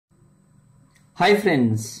Hi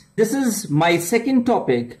friends, this is my second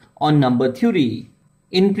topic on number theory.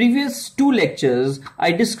 In previous two lectures,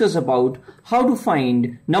 I discussed about how to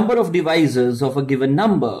find number of divisors of a given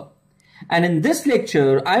number. And in this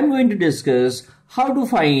lecture, I am going to discuss how to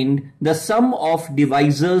find the sum of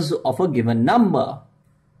divisors of a given number.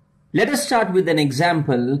 Let us start with an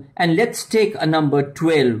example and let's take a number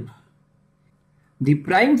 12. The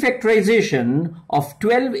prime factorization of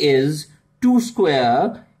 12 is 2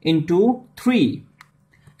 square into 3,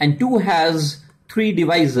 and 2 has 3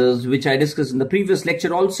 divisors which I discussed in the previous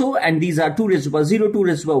lecture also, and these are 2 raised to the power 0, 2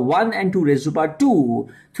 raised to the power 1 and 2 raised to the power 2.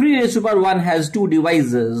 3 raised to the power 1 has 2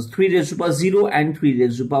 divisors, 3 raised to the power 0 and 3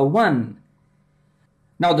 raised to the power 1.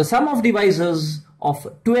 Now the sum of divisors of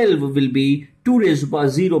 12 will be 2 raised to the power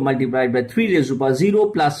 0 multiplied by 3 raised to the power 0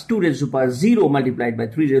 plus 2 raised to the power 0 multiplied by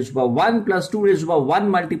 3 raised to the power 1 plus 2 raised to the power 1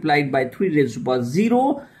 multiplied by 3 raised to the power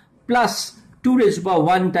 0 plus 2 raised to the power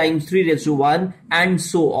 1 times 3 raised to 1 and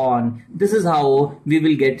so on. This is how we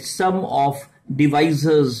will get sum of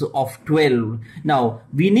divisors of 12. Now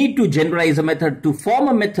we need to generalize a method to form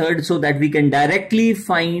a method so that we can directly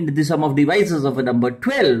find the sum of divisors of a number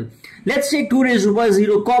 12. Let's take 2 raised to the power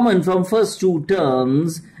 0 common from first two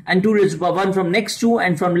terms and 2 raised to the power 1 from next two,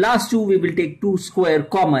 and from last two we will take 2 square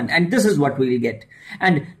common, and this is what we will get.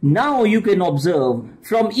 And now you can observe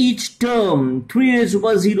from each term 3 raised to the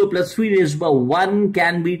power 0 plus 3 raised to the power 1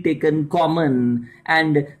 can be taken common,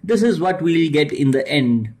 and this is what we will get in the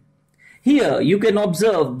end. Here you can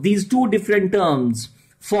observe these two different terms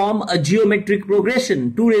form a geometric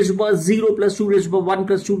progression. 2 raised to the power 0 plus 2 raised to the power 1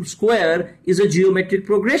 plus 2 square is a geometric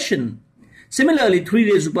progression. Similarly,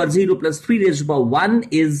 3 raised to the power 0 plus 3 raised to the power 1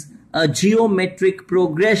 is a geometric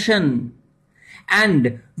progression.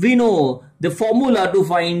 And we know the formula to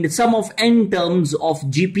find sum of n terms of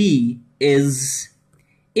GP is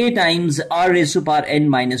a times r raised to the power n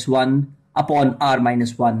minus 1 upon r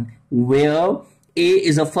minus 1, where a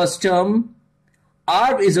is a first term,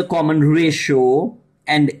 r is a common ratio,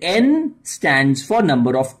 and n stands for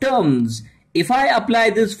number of terms. If I apply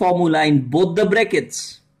this formula in both the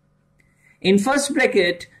brackets, in first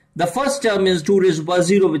bracket, the first term is 2 raised to the power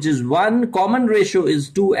 0, which is 1, common ratio is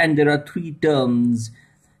 2, and there are 3 terms.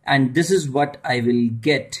 And this is what I will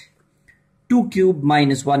get. 2 cube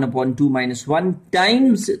minus 1 upon 2 minus 1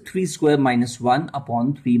 times 3 square minus 1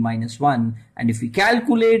 upon 3 minus 1. And if we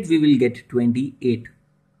calculate, we will get 28.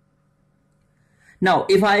 Now,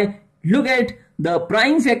 if I look at the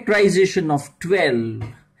prime factorization of 12,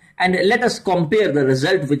 and let us compare the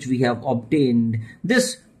result which we have obtained.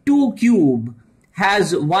 This 2 cube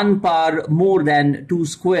has 1 power more than 2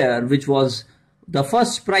 square, which was the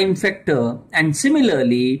first prime factor, and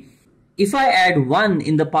similarly if I add 1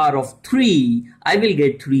 in the power of 3, I will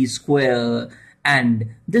get 3 square, and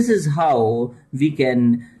this is how we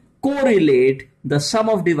can correlate the sum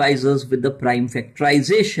of divisors with the prime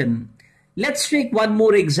factorization. Let's take one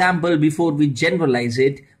more example before we generalize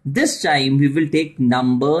it. This time we will take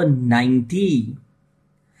number 90.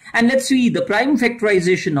 And let's see the prime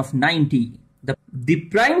factorization of 90. The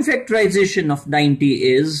prime factorization of 90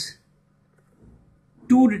 is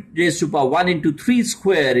 2 raised to the power 1 into 3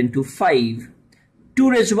 square into 5.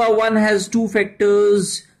 2 raised to the power 1 has 2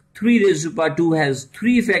 factors, 3 raised to the power 2 has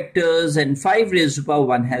 3 factors, and 5 raised to the power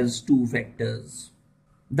 1 has 2 factors.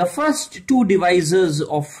 The first two divisors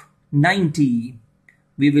of 90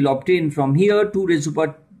 we will obtain from here. 2 raised to the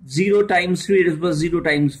power 0 times 3 raised to the power 0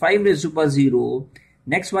 times 5 raised to the power 0.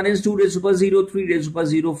 Next one is 2 raised to the power 0, 3 raised to the power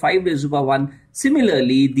 0, 5 raised to the power 1.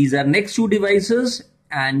 Similarly, these are next two divisors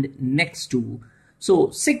and next two. So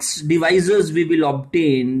 6 divisors we will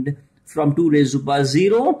obtain from 2 raised to the power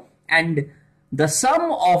 0, and the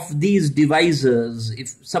sum of these divisors,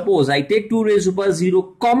 if suppose I take 2 raised to the power 0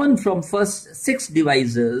 common from first 6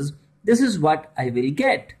 divisors, this is what I will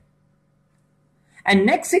get. And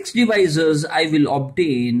next 6 divisors I will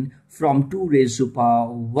obtain from 2 raised to the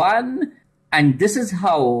power 1, and this is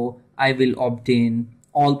how I will obtain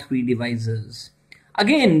all 3 divisors.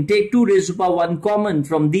 Again, take 2 raised to the power 1 common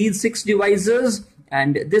from these 6 divisors,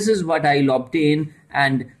 and this is what I will obtain,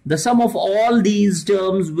 and the sum of all these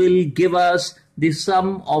terms will give us the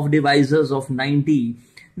sum of divisors of 90.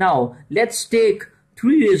 Now let's take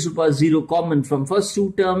 3 raised to the power 0 common from first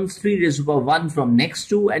two terms, 3 raised to the power 1 from next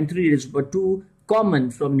two, and 3 raised to the power 2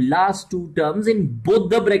 common from last two terms in both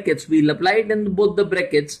the brackets. We will apply it in both the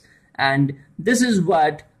brackets, and this is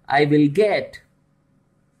what I will get.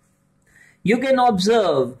 You can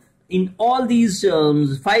observe in all these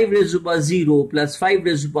terms 5 raised to the power 0 plus 5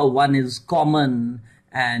 raised to the power 1 is common,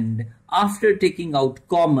 and after taking out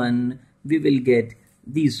common we will get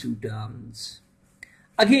these two terms.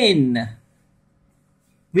 Again,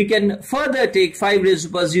 We can further take 5 raised to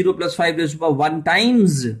the power 0 plus 5 raised to the power 1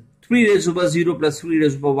 times 3 raised to the power 0 plus 3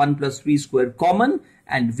 raised to the power 1 plus 3 square common,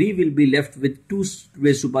 and we will be left with 2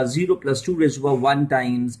 raised to the power 0 plus 2 raised to the power 1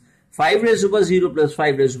 times 5 raised to the power 0 plus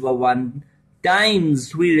 5 raised to the power 1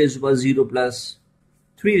 times 3 raised to the power 0 plus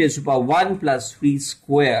 3 raised to the power 1 plus 3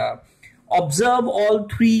 square. Observe all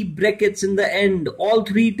three brackets in the end. All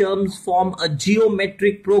three terms form a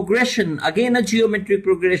geometric progression. Again a geometric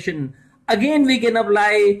progression. Again we can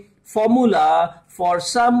apply formula for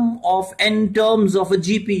sum of n terms of a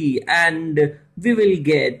GP, and we will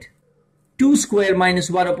get 2 square minus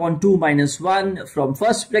 1 upon 2 minus 1 from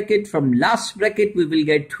first bracket. From last bracket we will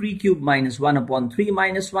get 3 cube minus 1 upon 3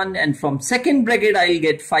 minus 1, and from second bracket I will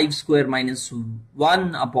get 5 square minus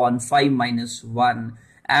 1 upon 5 minus 1.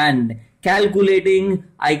 And calculating,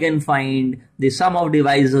 I can find the sum of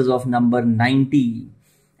divisors of number 90.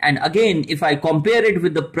 And again, if I compare it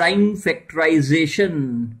with the prime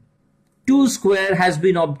factorization, 2 square has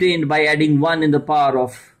been obtained by adding 1 in the power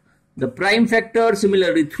of the prime factor.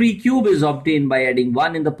 Similarly, 3 cube is obtained by adding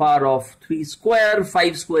 1 in the power of 3 square.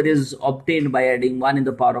 5 square is obtained by adding 1 in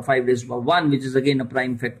the power of 5 raised to the power 1, which is again a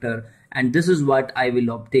prime factor. And this is what I will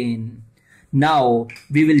obtain. Now,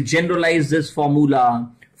 we will generalize this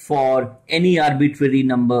formula for any arbitrary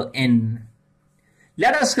number n.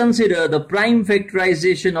 Let us consider the prime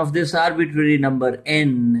factorization of this arbitrary number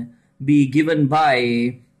n be given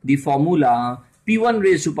by the formula p1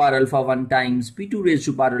 raised to power alpha 1 times p2 raised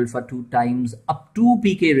to power alpha 2 times up to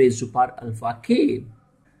pk raised to power alpha k.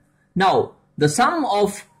 Now, the sum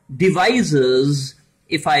of divisors,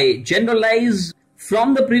 if I generalize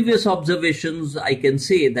from the previous observations, I can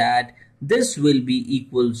say that this will be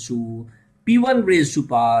equals to p1 raised to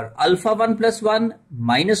power alpha 1 plus 1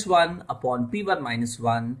 minus 1 upon p1 minus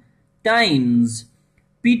 1 times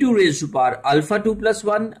p2 raised to power alpha 2 plus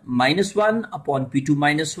 1 minus 1 upon p2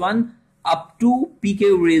 minus 1 up to pk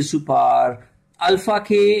raised to power alpha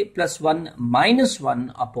k plus 1 minus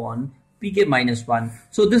 1 upon pk minus 1.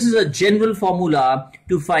 So this is a general formula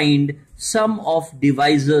to find sum of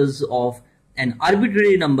divisors of an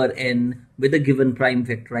arbitrary number n with a given prime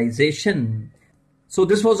factorization. So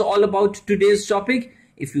this was all about today's topic.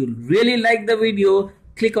 If you really like the video,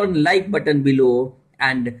 click on like button below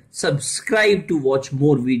and subscribe to watch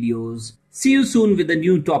more videos. See you soon with a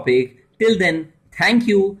new topic. Till then, thank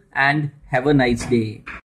you and have a nice day.